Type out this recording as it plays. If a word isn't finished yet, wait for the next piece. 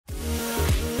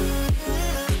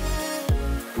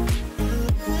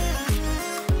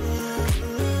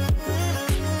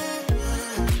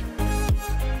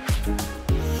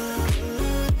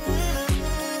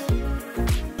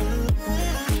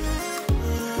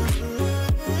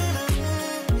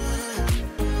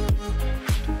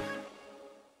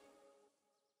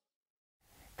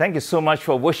Thank you so much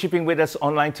for worshiping with us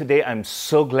online today. I'm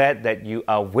so glad that you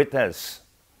are with us.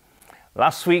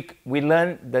 Last week, we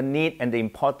learned the need and the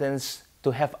importance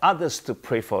to have others to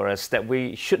pray for us, that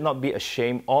we should not be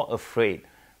ashamed or afraid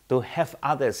to have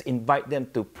others, invite them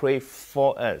to pray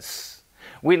for us.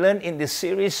 We learned in this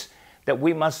series that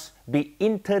we must be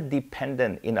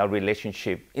interdependent in our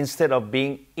relationship instead of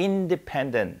being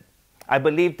independent. I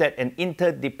believe that an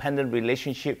interdependent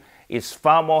relationship is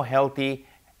far more healthy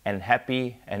and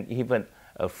happy and even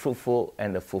a fruitful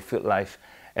and a fulfilled life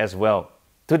as well.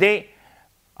 Today,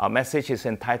 our message is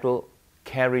entitled,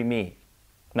 Carry Me.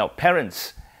 Now,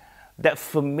 parents, that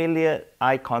familiar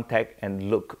eye contact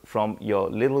and look from your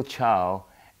little child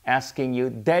asking you,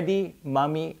 Daddy,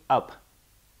 Mommy, up.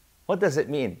 What does it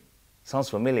mean? Sounds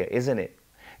familiar, isn't it?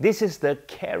 This is the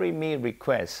carry me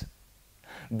request.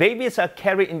 Babies are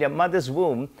carried in their mother's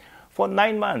womb for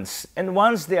 9 months, and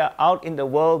once they are out in the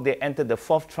world, they enter the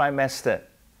 4th trimester.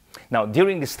 Now,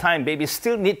 during this time, babies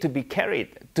still need to be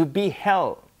carried, to be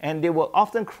held, and they will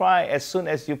often cry as soon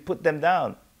as you put them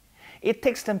down. It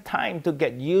takes them time to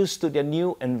get used to their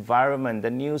new environment, the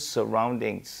new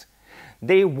surroundings.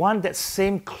 They want that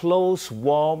same close,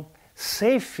 warm,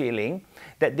 safe feeling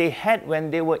that they had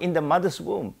when they were in the mother's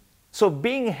womb. So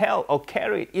being held or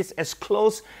carried is as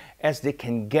close as they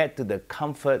can get to the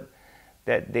comfort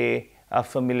that they are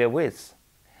familiar with.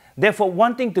 Therefore,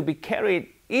 wanting to be carried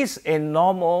is a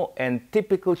normal and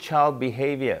typical child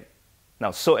behavior. Now,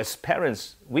 so as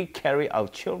parents, we carry our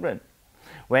children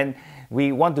when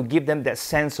we want to give them that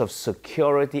sense of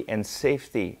security and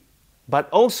safety. But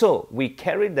also, we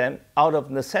carry them out of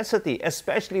necessity,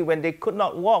 especially when they could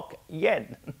not walk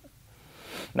yet.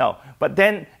 Now, but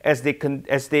then as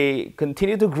they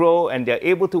continue to grow and they're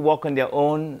able to walk on their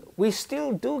own, we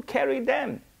still do carry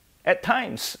them at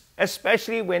times,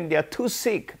 especially when they're too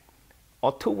sick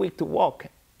or too weak to walk.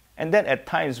 And then at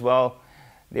times, well,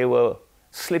 they were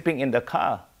sleeping in the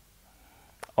car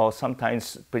or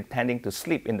sometimes pretending to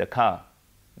sleep in the car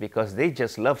because they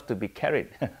just love to be carried,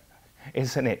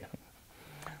 isn't it?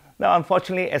 Now,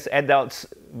 unfortunately, as adults,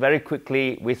 very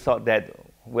quickly we thought that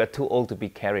we're too old to be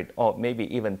carried, or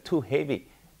maybe even too heavy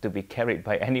to be carried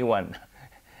by anyone.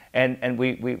 And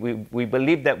we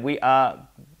believe that we are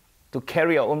to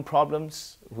carry our own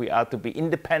problems, we are to be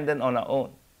independent on our own.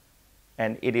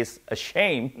 And it is a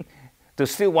shame to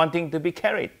still wanting to be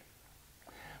carried.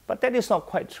 But that is not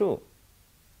quite true.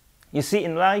 You see,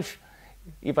 in life,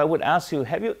 if I would ask you,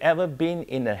 have you ever been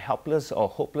in a helpless or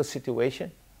hopeless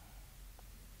situation?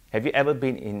 Have you ever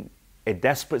been in a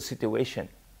desperate situation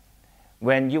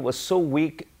when you were so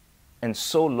weak and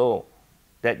so low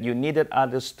that you needed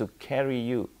others to carry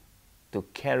you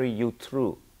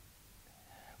through?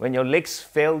 When your legs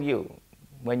fail you,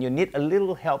 when you need a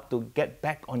little help to get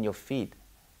back on your feet?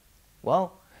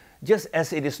 Well, just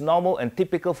as it is normal and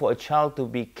typical for a child to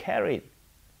be carried,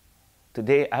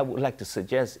 today I would like to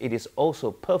suggest it is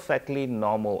also perfectly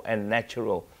normal and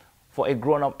natural for a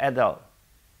grown-up adult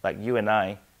like you and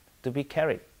I to be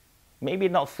carried. Maybe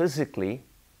not physically,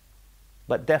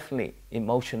 but definitely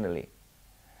emotionally,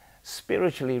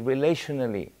 spiritually,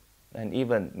 relationally, and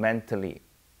even mentally.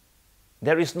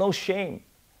 There is no shame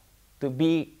to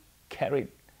be carried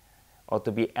or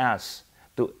to be asked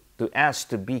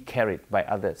to be carried by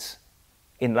others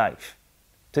in life.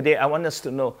 Today, I want us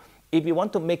to know, if you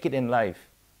want to make it in life,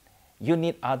 you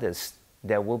need others.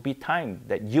 There will be time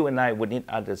that you and I would need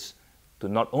others to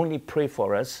not only pray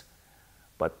for us,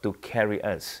 but to carry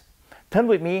us. Turn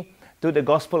with me to the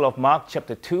Gospel of Mark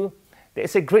chapter 2. There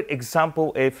is a great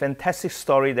example, a fantastic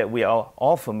story that we are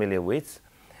all familiar with.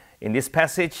 In this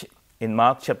passage, in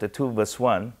Mark chapter 2, verse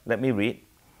 1, let me read.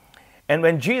 And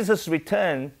when Jesus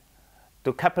returned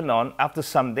to Capernaum after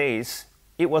some days,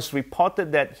 it was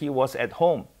reported that he was at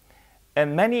home,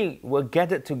 and many were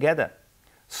gathered together,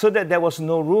 so that there was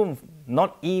no room,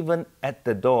 not even at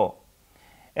the door.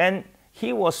 And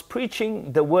he was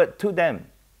preaching the word to them.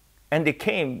 And they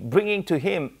came, bringing to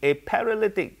him a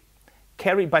paralytic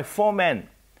carried by 4 men.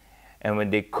 And when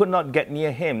they could not get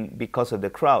near him because of the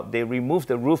crowd, they removed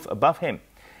the roof above him.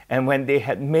 And when they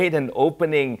had made an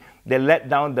opening, they let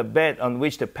down the bed on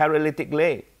which the paralytic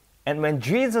lay. And when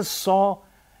Jesus saw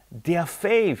their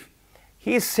faith,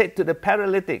 he said to the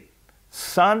paralytic,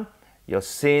 Son, your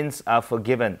sins are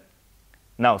forgiven.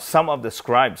 Now some of the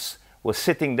scribes were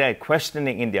sitting there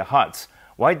questioning in their hearts,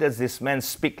 Why does this man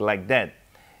speak like that?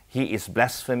 He is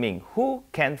blaspheming. Who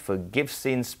can forgive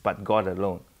sins but God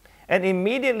alone? And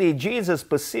immediately Jesus,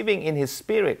 perceiving in his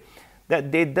spirit that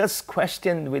they thus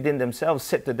questioned within themselves,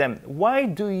 said to them, Why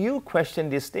do you question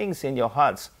these things in your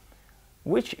hearts?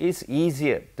 Which is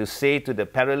easier, to say to the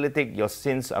paralytic, Your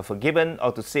sins are forgiven,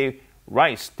 or to say,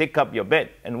 Rise, take up your bed,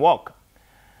 and walk.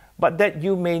 But that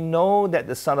you may know that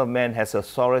the Son of Man has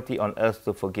authority on earth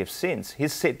to forgive sins. He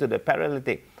said to the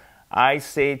paralytic, I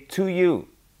say to you,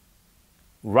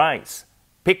 rise,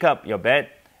 pick up your bed,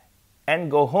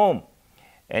 and go home.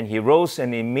 And he rose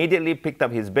and immediately picked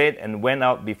up his bed and went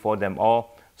out before them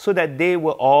all, so that they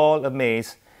were all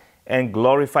amazed and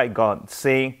glorified God,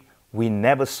 saying, we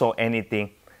never saw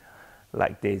anything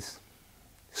like this.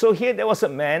 So here there was a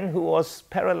man who was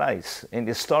paralyzed in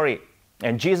this story.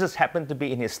 And Jesus happened to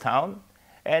be in his town.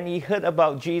 And he heard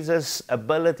about Jesus'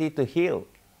 ability to heal.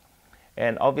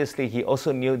 And obviously he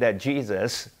also knew that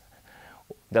Jesus,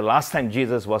 the last time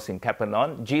Jesus was in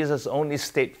Capernaum, Jesus only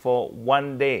stayed for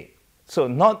 1 day. So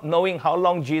not knowing how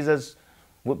long Jesus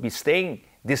would be staying,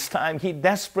 this time he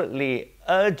desperately,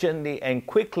 urgently, and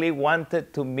quickly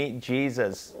wanted to meet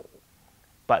Jesus.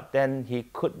 But then he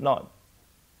could not.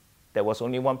 There was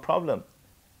only one problem.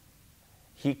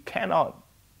 He cannot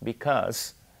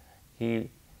because he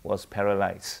was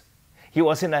paralyzed. He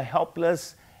was in a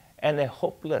helpless and a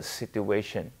hopeless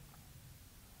situation.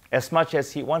 As much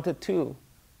as he wanted to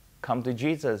come to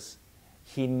Jesus,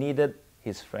 he needed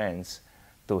his friends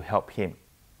to help him.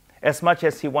 As much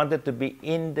as he wanted to be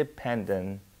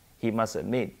independent, he must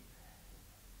admit,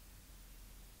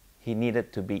 he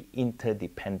needed to be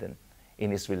interdependent in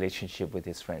his relationship with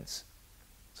his friends.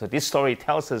 So this story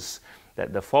tells us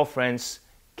that the 4 friends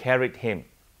carried him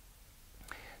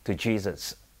to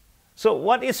Jesus. So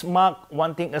what is Mark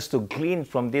wanting us to glean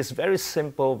from this very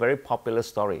simple, very popular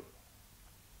story?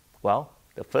 Well,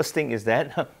 the first thing is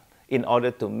that in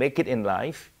order to make it in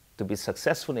life, to be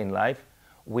successful in life,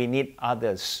 we need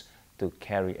others to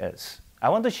carry us. I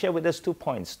want to share with us 2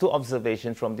 points, 2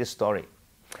 observations from this story.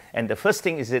 And the first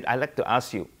thing is that I'd like to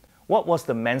ask you, what was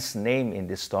the man's name in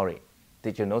this story?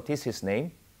 Did you notice his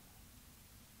name?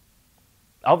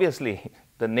 Obviously,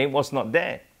 the name was not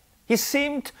there. He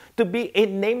seemed to be a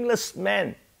nameless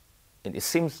man. And it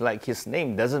seems like his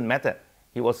name doesn't matter.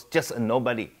 He was just a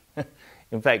nobody.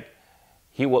 In fact,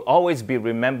 he will always be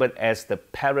remembered as the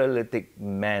paralytic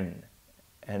man.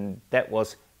 And that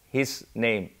was his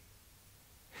name.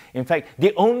 In fact,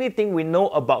 the only thing we know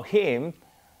about him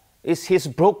is his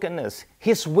brokenness,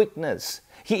 his weakness.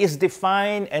 He is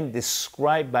defined and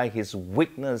described by his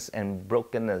weakness and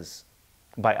brokenness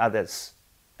by others,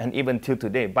 and even till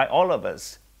today, by all of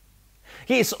us.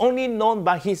 He is only known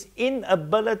by his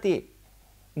inability,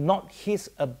 not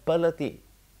his ability.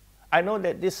 I know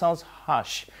that this sounds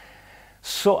harsh,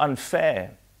 so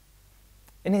unfair,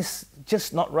 and it's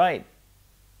just not right.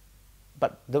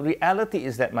 But the reality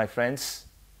is that, my friends,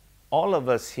 all of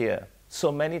us here,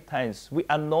 so many times, we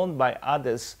are known by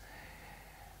others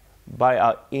by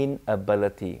our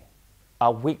inability,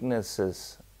 our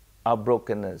weaknesses, our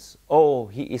brokenness. Oh,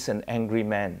 he is an angry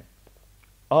man.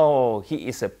 Oh, he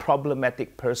is a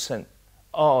problematic person.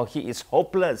 Oh, he is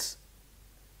hopeless.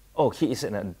 Oh, he is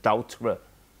an adulterer.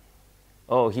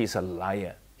 Oh, he is a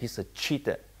liar. He's a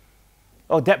cheater.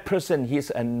 Oh, that person,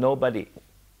 he's a nobody.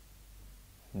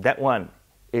 That one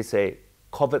is a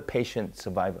COVID patient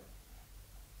survivor.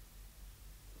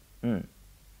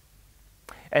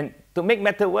 And to make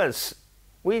matter worse,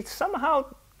 we somehow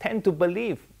tend to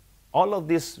believe all of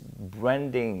these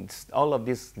brandings, all of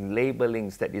these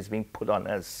labelings that is being put on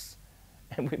us.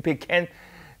 And we begin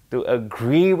to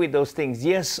agree with those things.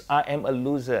 Yes, I am a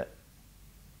loser.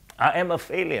 I am a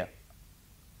failure.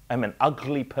 I'm an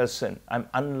ugly person. I'm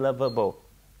unlovable.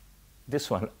 This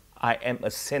one, I am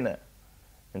a sinner.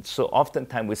 And so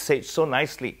oftentimes we say it so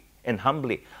nicely and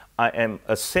humbly, I am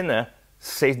a sinner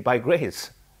saved by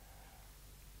grace.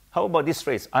 How about this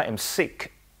phrase? I am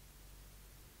sick.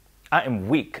 I am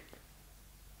weak.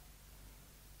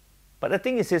 But the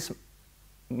thing is this,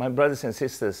 my brothers and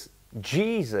sisters,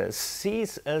 Jesus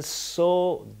sees us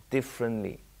so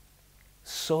differently.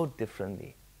 So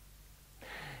differently.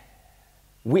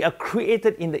 We are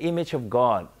created in the image of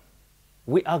God.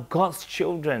 We are God's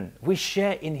children. We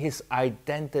share in His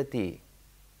identity.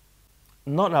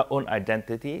 Not our own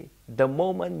identity. The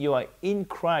moment you are in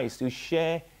Christ, you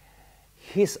share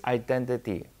His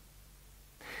identity.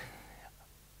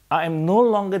 I am no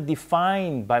longer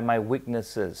defined by my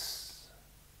weaknesses,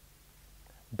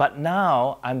 but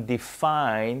now I'm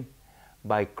defined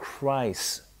by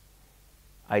Christ's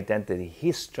identity,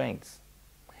 His strength.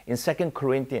 In 2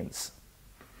 Corinthians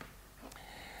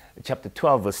chapter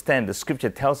 12, verse 10, the scripture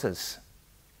tells us,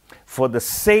 for the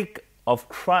sake of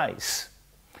Christ,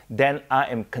 then I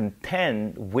am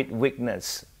content with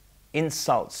weakness,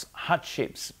 insults,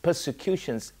 hardships,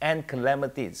 persecutions, and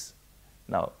calamities.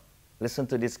 Now, listen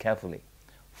to this carefully.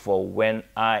 For when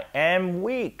I am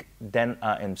weak, then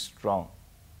I am strong.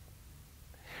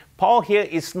 Paul here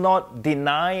is not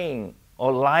denying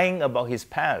or lying about his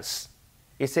past.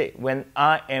 He said, when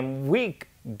I am weak,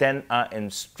 then I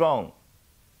am strong.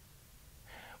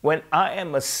 When I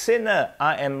am a sinner,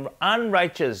 I am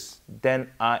unrighteous,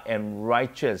 then I am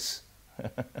righteous.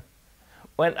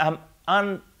 When I'm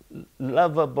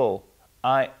unlovable,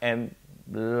 I am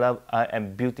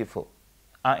beautiful.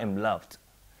 I am loved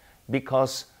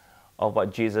because of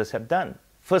what Jesus has done.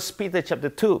 1 Peter chapter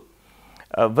 2,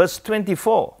 verse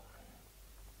 24.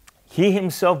 He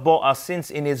himself bore our sins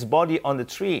in his body on the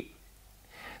tree,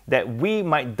 that we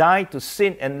might die to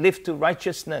sin and live to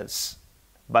righteousness.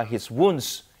 By his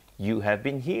wounds you have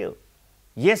been healed.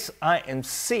 Yes, I am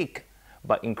sick,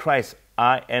 but in Christ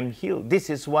I am healed. This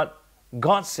is what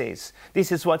God says.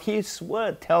 This is what his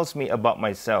word tells me about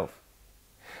myself.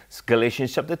 It's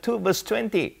Galatians chapter 2, verse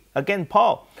 20. Again,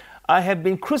 Paul, I have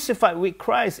been crucified with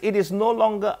Christ. It is no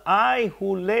longer I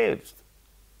who lives,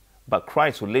 but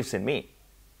Christ who lives in me.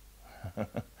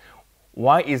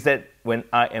 Why is that when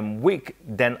I am weak,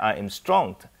 then I am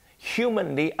strong?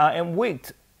 Humanly, I am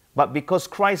weak. But because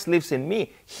Christ lives in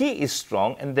me, he is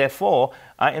strong, and therefore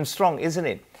I am strong, isn't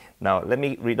it? Now, let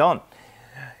me read on.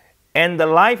 And the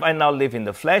life I now live in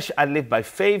the flesh, I live by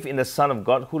faith in the Son of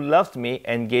God who loved me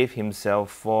and gave himself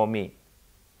for me.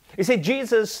 You see,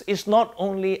 Jesus is not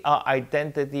only our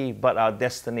identity, but our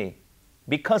destiny,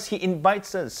 because he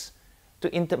invites us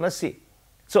to intimacy.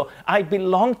 So I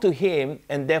belong to him,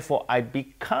 and therefore I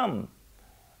become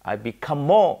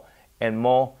more and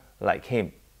more like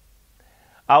him.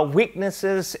 Our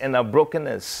weaknesses and our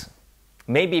brokenness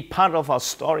may be part of our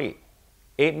story.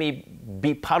 It may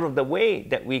be part of the way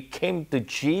that we came to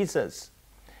Jesus.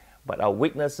 But our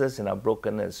weaknesses and our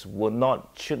brokenness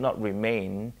should not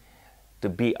remain to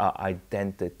be our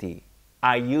identity.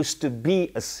 I used to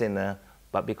be a sinner,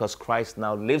 but because Christ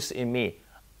now lives in me,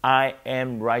 I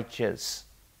am righteous.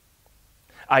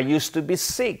 I used to be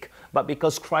sick, but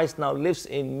because Christ now lives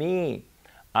in me,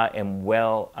 I am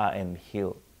well, I am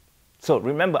healed. So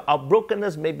remember, our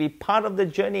brokenness may be part of the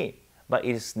journey, but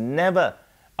it is never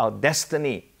our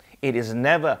destiny. It is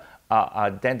never our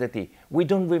identity. We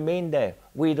don't remain there.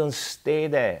 We don't stay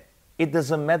there. It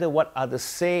doesn't matter what others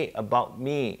say about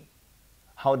me,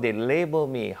 how they label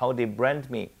me, how they brand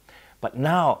me. But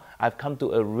now I've come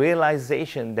to a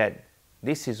realization that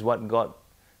this is what God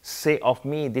say of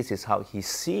me. This is how he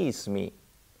sees me.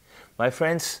 My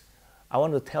friends, I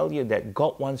want to tell you that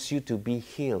God wants you to be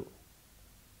healed,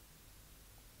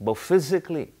 both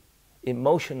physically,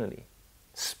 emotionally,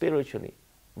 spiritually,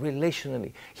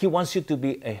 relationally. He wants you to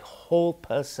be a whole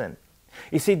person.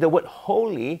 You see, the word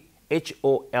holy,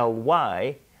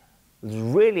 H-O-L-Y,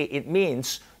 really it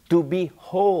means to be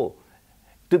whole.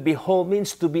 To be whole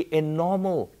means to be a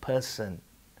normal person.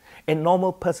 A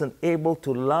normal person able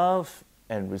to love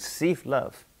and receive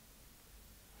love.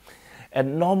 A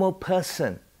normal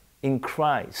person in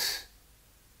Christ.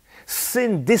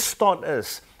 Sin distorts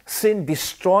us. Sin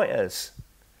destroys us.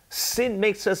 Sin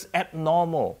makes us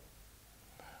abnormal.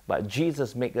 But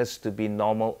Jesus makes us to be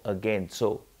normal again.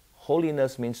 So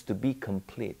holiness means to be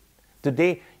complete.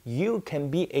 Today, you can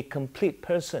be a complete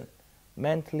person,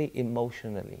 mentally,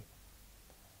 emotionally.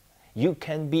 You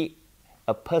can be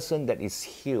a person that is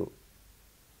healed.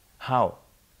 How?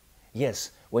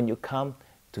 Yes, when you come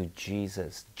to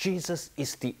Jesus. Jesus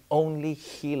is the only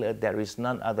healer. There is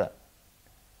none other.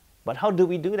 But how do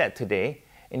we do that today?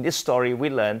 In this story, we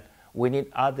learn we need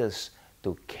others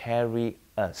to carry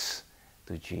us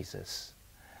to Jesus.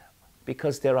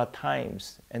 Because there are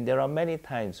times, and there are many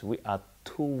times, we are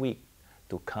too weak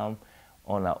to come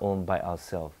on our own by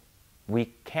ourselves.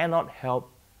 We cannot help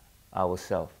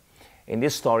ourselves. In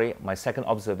this story, my second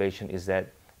observation is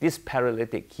that this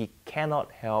paralytic, he cannot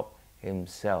help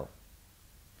himself.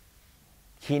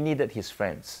 He needed his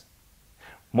friends.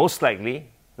 Most likely,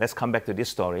 let's come back to this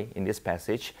story in this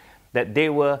passage, that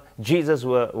Jesus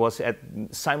was at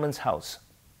Simon's house,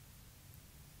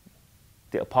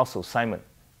 the apostle Simon.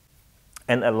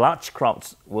 And a large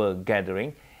crowds were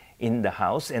gathering in the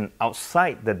house and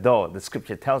outside the door, the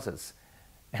scripture tells us.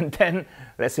 And then,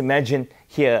 let's imagine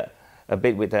here a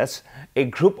bit with us, a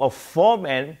group of 4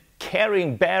 men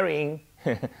bearing,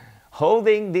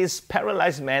 holding this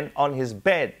paralyzed man on his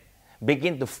bed,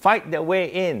 begin to fight their way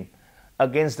in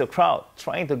against the crowd,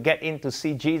 trying to get in to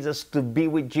see Jesus, to be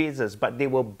with Jesus, but they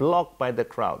were blocked by the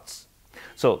crowds.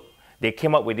 So they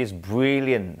came up with this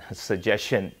brilliant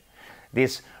suggestion,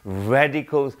 this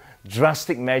radical,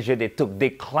 drastic measure they took. They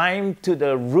climbed to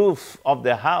the roof of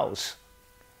the house,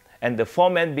 and the 4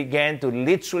 men began to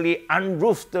literally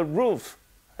unroof the roof.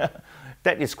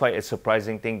 That is quite a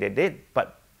surprising thing they did.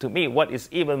 But to me, what is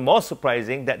even more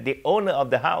surprising, that the owner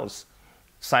of the house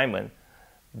Simon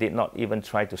did not even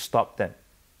try to stop them.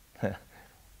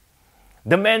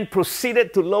 The man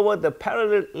proceeded to lower the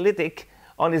paralytic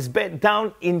on his bed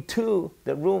down into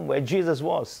the room where Jesus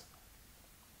was.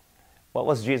 What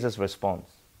was Jesus'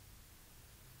 response?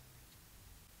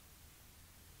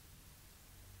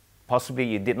 Possibly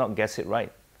you did not guess it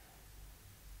right.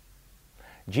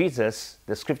 Jesus,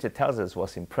 the scripture tells us,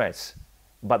 was impressed,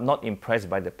 but not impressed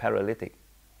by the paralytic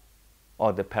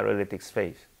or the paralytic's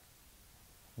faith.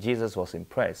 Jesus was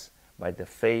impressed by the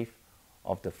faith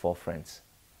of the four friends.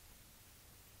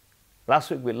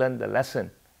 Last week we learned the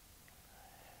lesson.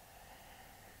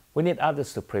 We need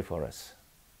others to pray for us.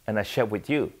 And I shared with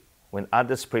you, when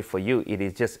others pray for you, it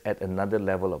is just at another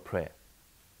level of prayer.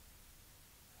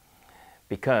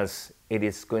 Because it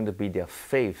is going to be their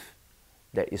faith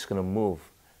that is going to move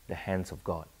the hands of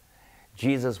God.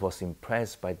 Jesus was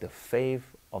impressed by the faith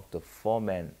of the four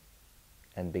men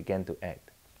and began to act.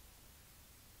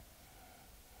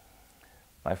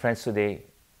 My friends, today,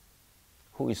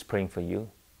 who is praying for you?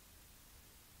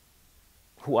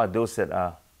 Who are those that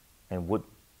are and would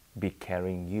be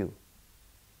carrying you?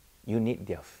 You need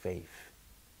their faith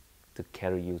to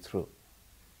carry you through.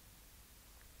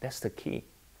 That's the key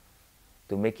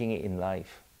to making it in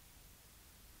life.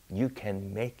 You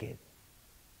can make it,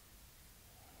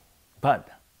 but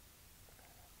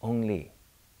only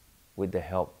with the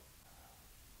help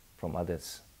from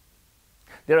others.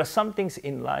 There are some things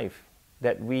in life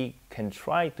that we can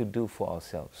try to do for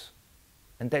ourselves,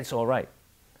 and that's all right,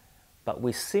 but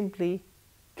we simply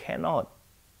cannot.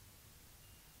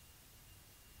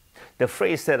 The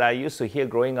phrase that I used to hear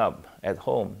growing up at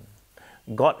home,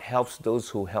 God helps those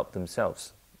who help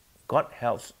themselves. God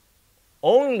helps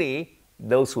only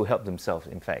those who help themselves,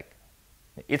 in fact.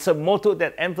 It's a motto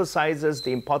that emphasizes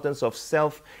the importance of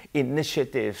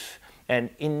self-initiative and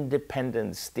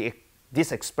independence.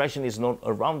 This expression is known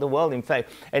around the world, in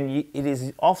fact, and it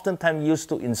is oftentimes used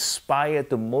to inspire,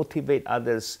 to motivate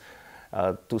others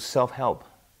to self-help.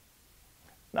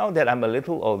 Now that I'm a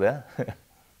little older,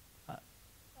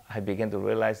 I began to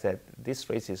realize that this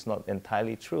phrase is not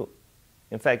entirely true.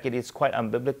 In fact, it is quite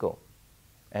unbiblical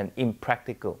and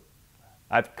impractical.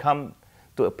 I've come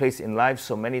to a place in life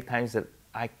so many times that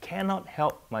I cannot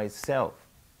help myself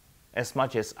as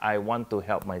much as I want to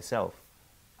help myself.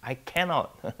 I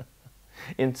cannot.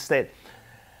 Instead,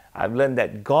 I've learned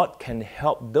that God can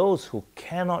help those who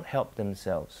cannot help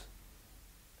themselves.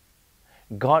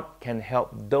 God can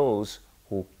help those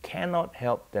who cannot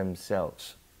help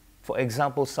themselves. For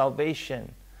example,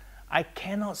 salvation. I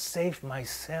cannot save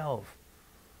myself,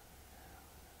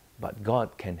 but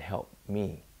God can help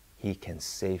me. He can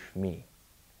save me.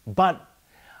 But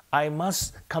I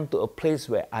must come to a place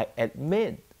where I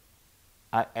admit,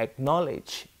 I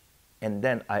acknowledge, and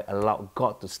then I allow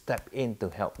God to step in to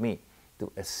help me,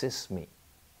 to assist me.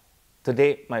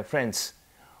 Today, my friends,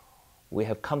 we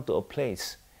have come to a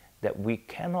place that we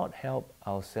cannot help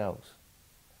ourselves.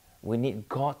 We need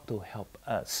God to help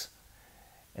us.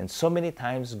 And so many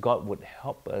times God would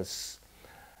help us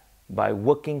by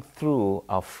working through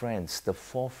our friends, the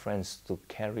four friends, to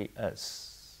carry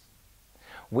us.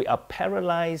 We are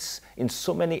paralyzed in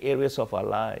so many areas of our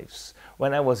lives.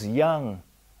 When I was young,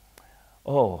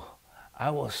 I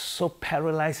was so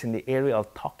paralyzed in the area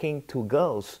of talking to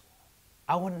girls.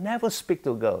 I would never speak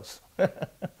to girls.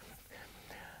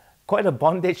 Quite a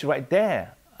bondage right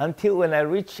there, until when I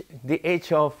reached the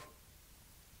age of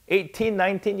 18,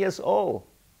 19 years old.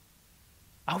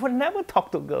 I would never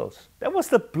talk to girls. That was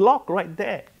the block right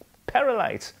there,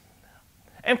 paralyzed.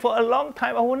 And for a long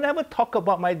time, I would never talk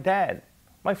about my dad,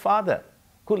 my father,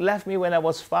 who left me when I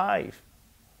was 5.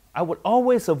 I would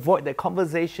always avoid that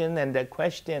conversation and that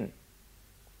question.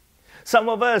 Some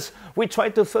of us, we try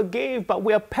to forgive, but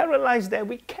we are paralyzed there.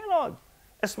 We cannot.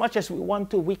 As much as we want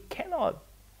to, we cannot.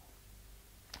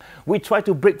 We try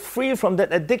to break free from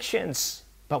that addictions,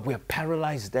 but we are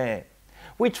paralyzed there.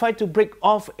 We try to break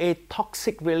off a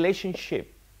toxic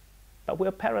relationship, but we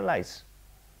are paralyzed.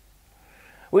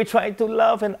 We try to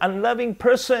love an unloving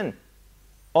person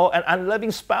or an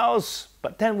unloving spouse,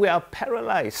 but then we are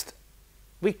paralyzed.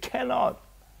 We cannot.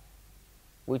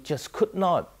 We just could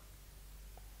not.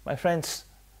 My friends,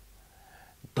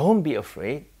 don't be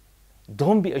afraid.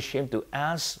 Don't be ashamed to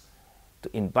ask,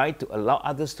 to invite, to allow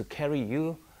others to carry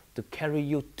you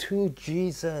to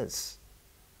Jesus.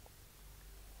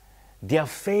 Their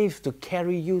faith to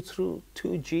carry you through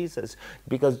to Jesus,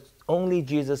 because only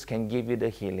Jesus can give you the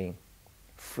healing,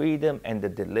 freedom, and the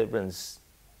deliverance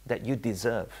that you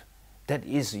deserve, that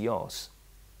is yours.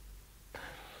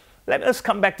 Let us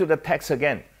come back to the text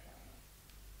again.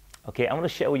 Okay, I want to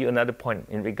share with you another point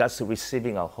in regards to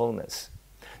receiving our wholeness.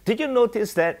 Did you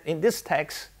notice that in this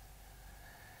text,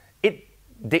 it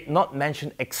did not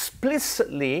mention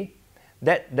explicitly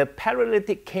that the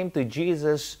paralytic came to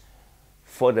Jesus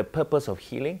for the purpose of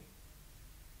healing?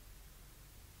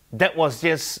 That was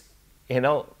just,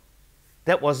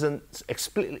 that wasn't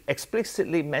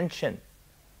explicitly mentioned.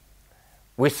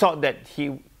 We thought that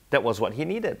that was what he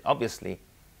needed, obviously,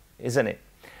 isn't it?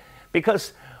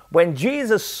 Because when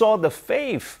Jesus saw the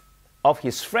faith of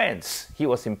his friends, he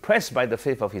was impressed by the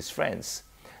faith of his friends.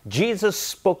 Jesus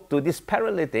spoke to this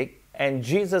paralytic, and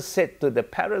Jesus said to the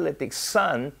paralytic,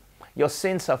 "Son, your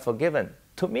sins are forgiven."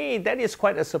 To me, that is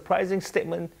quite a surprising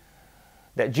statement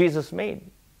that Jesus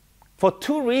made, for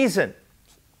two reasons.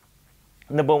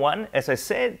 Number one, as I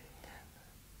said,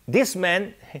 this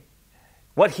man,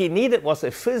 what he needed was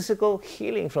a physical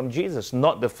healing from Jesus,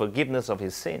 not the forgiveness of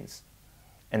his sins.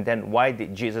 And then why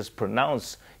did Jesus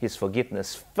pronounce his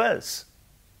forgiveness first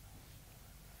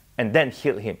and then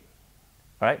heal him?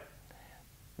 Right?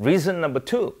 Reason number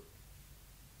two,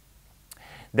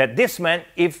 that this man,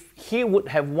 if he would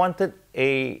have wanted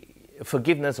a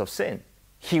forgiveness of sin,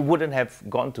 he wouldn't have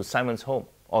gone to Simon's home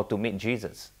or to meet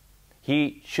Jesus.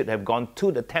 He should have gone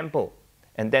to the temple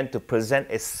and then to present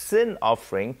a sin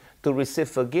offering to receive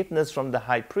forgiveness from the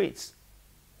high priest.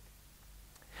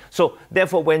 So,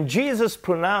 therefore, when Jesus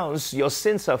pronounced, "Your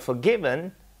sins are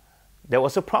forgiven," there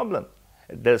was a problem.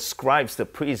 The scribes, the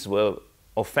priests, were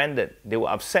offended. They were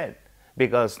upset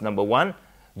because, number one,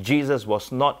 Jesus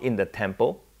was not in the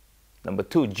temple. Number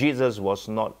two, Jesus was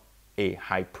not a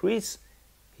high priest.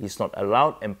 He's not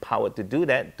allowed, empowered to do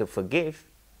that, to forgive.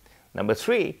 Number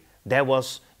three, there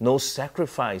was no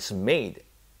sacrifice made.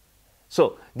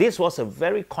 So this was a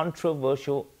very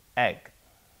controversial act.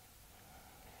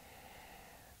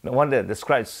 No wonder the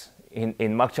scribes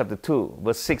in Mark chapter 2,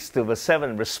 verse 6 to verse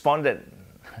 7 responded.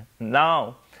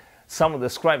 Now, some of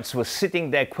the scribes were sitting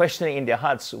there questioning in their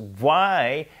hearts,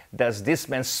 "Why does this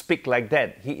man speak like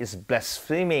that? He is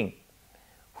blaspheming.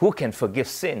 Who can forgive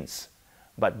sins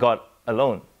but God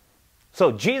alone?"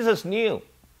 So Jesus knew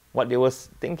what they were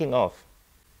thinking of.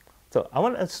 So I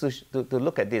want us to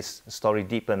look at this story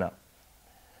deeper now.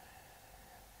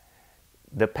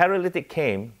 The paralytic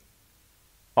came,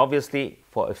 obviously,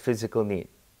 for a physical need.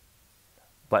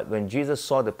 But when Jesus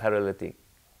saw the paralytic,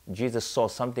 Jesus saw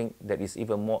something that is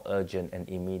even more urgent and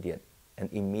immediate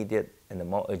and a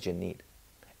more urgent need.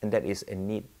 And that is a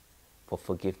need for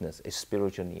forgiveness, a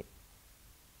spiritual need.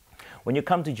 When you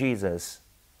come to Jesus,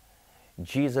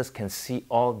 Jesus can see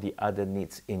all the other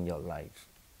needs in your life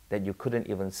that you couldn't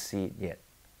even see yet.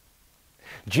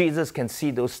 Jesus can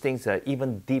see those things that are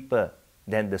even deeper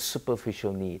than the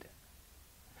superficial need.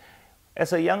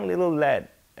 As a young little lad,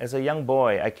 as a young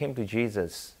boy, I came to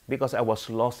Jesus because I was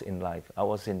lost in life. I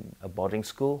was in a boarding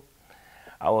school.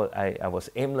 I was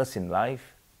aimless in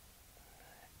life.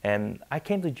 And I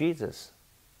came to Jesus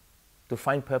to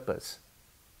find purpose.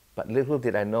 But little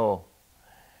did I know,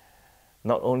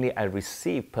 not only I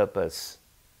received purpose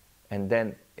and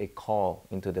then a call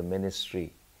into the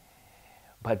ministry,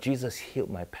 but Jesus healed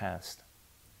my past.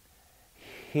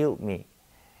 Healed me.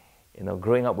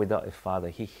 Growing up without a father,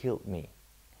 he healed me.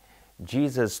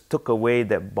 Jesus took away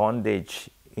that bondage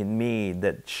in me,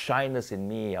 that shyness in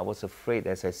me. I was afraid,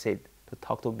 as I said, to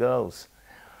talk to girls.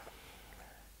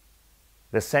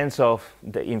 The sense of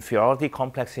the inferiority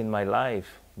complex in my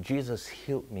life, Jesus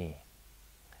healed me.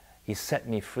 He set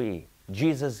me free.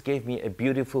 Jesus gave me a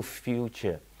beautiful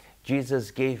future.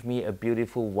 Jesus gave me a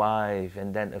beautiful wife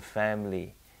and then a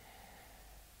family.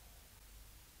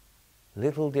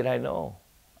 Little did I know.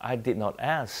 I did not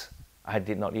ask. I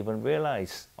did not even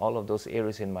realize all of those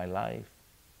areas in my life.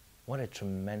 What a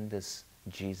tremendous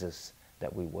Jesus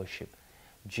that we worship.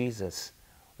 Jesus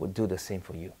would do the same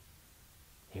for you.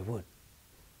 He would.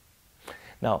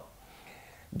 Now,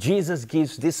 Jesus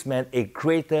gives this man a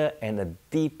greater and a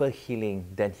deeper healing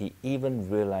than he even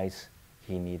realized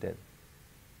he needed.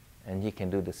 And he can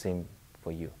do the same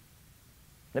for you.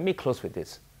 Let me close with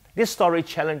this. This story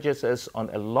challenges us on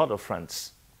a lot of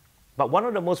fronts. But one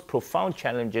of the most profound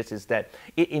challenges is that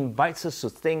it invites us to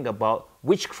think about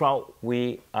which crowd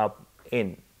we are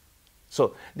in.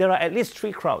 So there are at least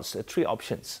three crowds, three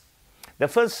options. The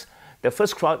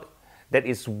first crowd that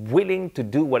is willing to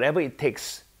do whatever it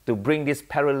takes to bring this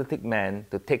paralytic man,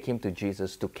 to take him to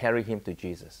Jesus, to carry him to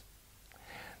Jesus.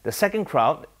 The second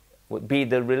crowd would be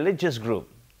the religious group,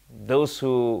 those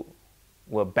who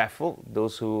were baffled,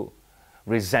 those who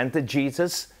resented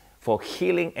Jesus for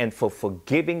healing and for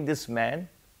forgiving this man.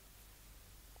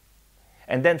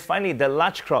 And then finally, the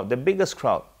large crowd, the biggest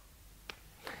crowd.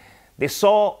 They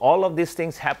saw all of these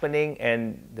things happening,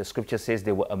 and the scripture says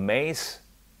they were amazed.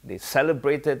 They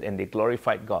celebrated and they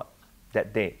glorified God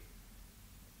that day.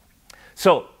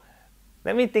 So,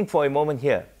 let me think for a moment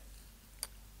here.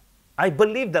 I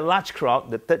believe the large crowd,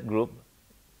 the third group,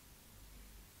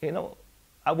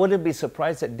 I wouldn't be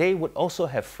surprised that they would also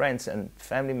have friends and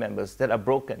family members that are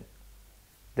broken,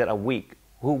 that are weak,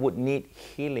 who would need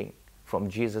healing from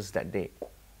Jesus that day.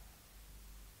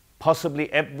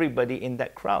 Possibly everybody in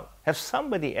that crowd have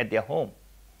somebody at their home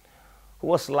who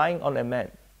was lying on a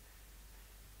mat.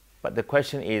 But the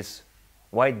question is,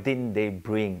 why didn't they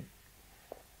bring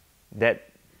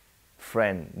that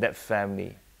friend, that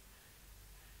family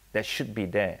that should be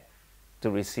there to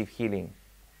receive healing,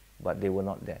 but they were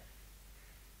not there?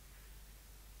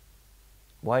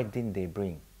 Why didn't they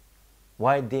bring?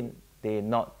 Why didn't they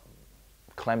not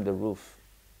climb the roof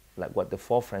like what the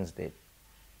four friends did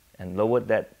and lowered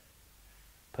that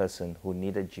person who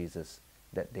needed Jesus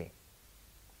that day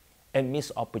and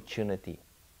missed opportunity?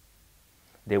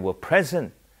 They were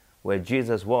present where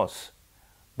Jesus was,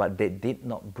 but they did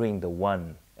not bring the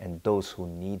one and those who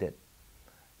needed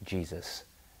Jesus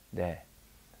there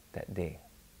that day.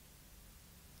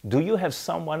 Do you have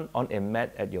someone on a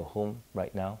mat at your home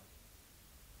right now?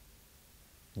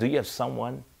 Do you have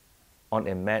someone on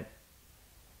a mat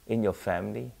in your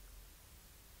family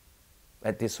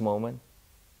at this moment?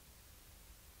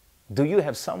 Do you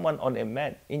have someone on a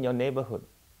mat in your neighborhood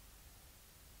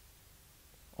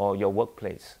or your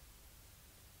workplace?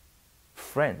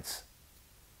 Friends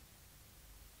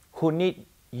who need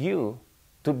you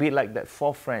to be like that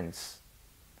four friends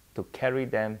to carry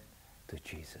them to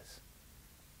Jesus.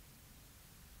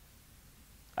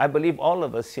 I believe all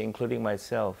of us here, including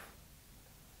myself,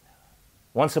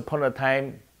 once upon a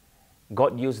time,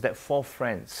 God used that four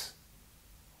friends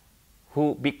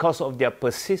who, because of their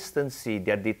persistency,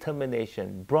 their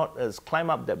determination, brought us, climbed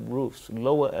up the roofs,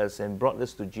 lowered us, and brought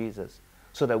us to Jesus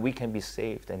so that we can be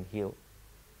saved and healed.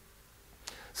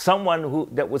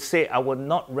 Someone that would say, I will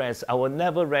not rest, I will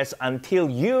never rest until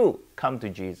you come to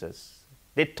Jesus.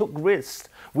 They took risks.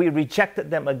 We rejected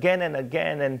them again and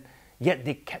again, and yet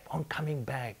they kept on coming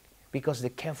back because they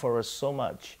care for us so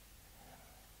much.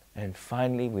 And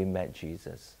finally, we met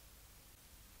Jesus.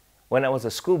 When I was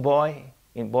a schoolboy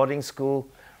in boarding school,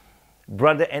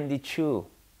 Brother Andy Chu,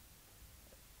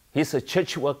 he's a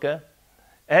church worker.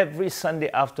 Every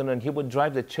Sunday afternoon, he would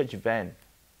drive the church van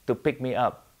to pick me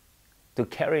up, to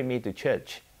carry me to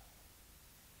church.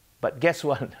 But guess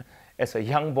what? As a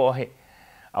young boy,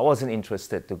 I wasn't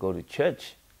interested to go to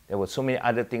church. There were so many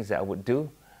other things that I would do.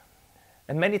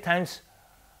 And many times,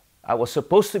 I was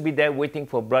supposed to be there waiting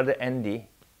for Brother Andy,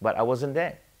 but I wasn't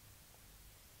there.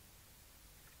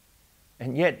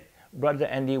 And yet, Brother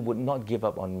Andy would not give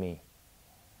up on me.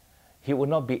 He would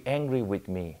not be angry with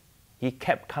me. He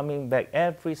kept coming back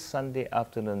every Sunday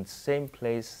afternoon, same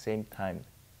place, same time,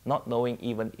 not knowing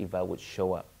even if I would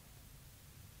show up.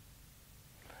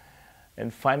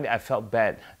 And finally, I felt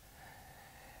bad.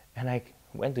 And I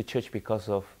went to church because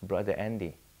of Brother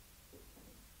Andy.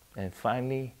 And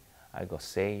finally, I got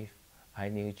saved. I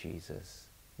knew Jesus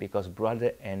because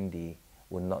Brother Andy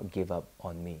would not give up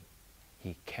on me.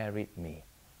 He carried me.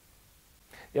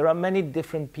 There are many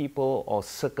different people or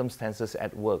circumstances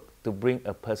at work to bring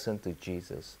a person to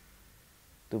Jesus,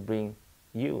 to bring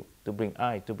you, to bring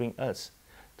to bring us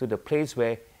to the place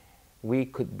where we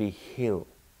could be healed,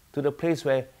 to the place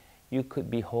where you could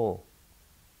be whole.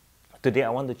 Today I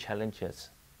want to challenge us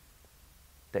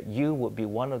that you would be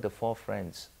one of the four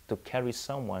friends to carry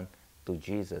someone to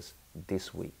Jesus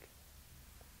this week.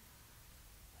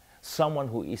 Someone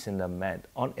who is in the mat,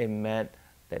 on a mat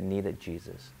that needed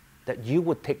Jesus, that you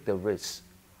would take the risk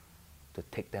to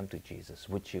take them to Jesus,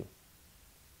 would you?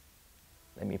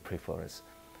 Let me pray for us.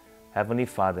 Heavenly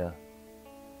Father,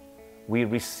 we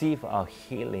receive our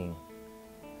healing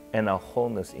and our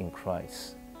wholeness in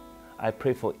Christ. I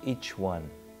pray for each one.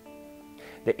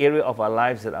 The area of our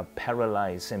lives that are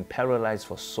paralyzed and paralyzed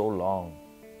for so long,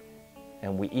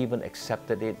 and we even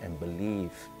accepted it and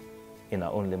believe in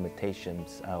our own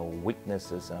limitations, our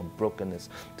weaknesses, our brokenness.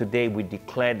 Today we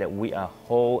declare that we are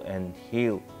whole and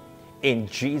healed in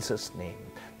Jesus' name.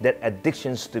 That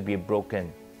addictions to be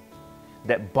broken,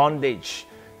 that bondage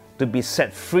to be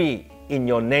set free in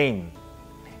your name.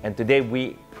 And today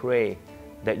we pray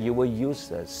that you will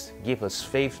use us, give us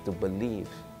faith to believe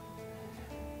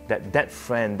that that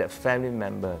friend, that family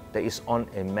member that is on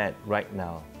a mat right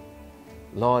now,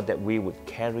 Lord, that we would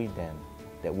carry them,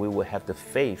 that we will have the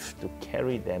faith to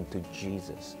carry them to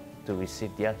Jesus, to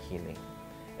receive their healing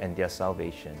and their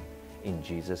salvation. In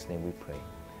Jesus' name we pray.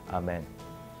 Amen.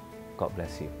 God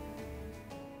bless you.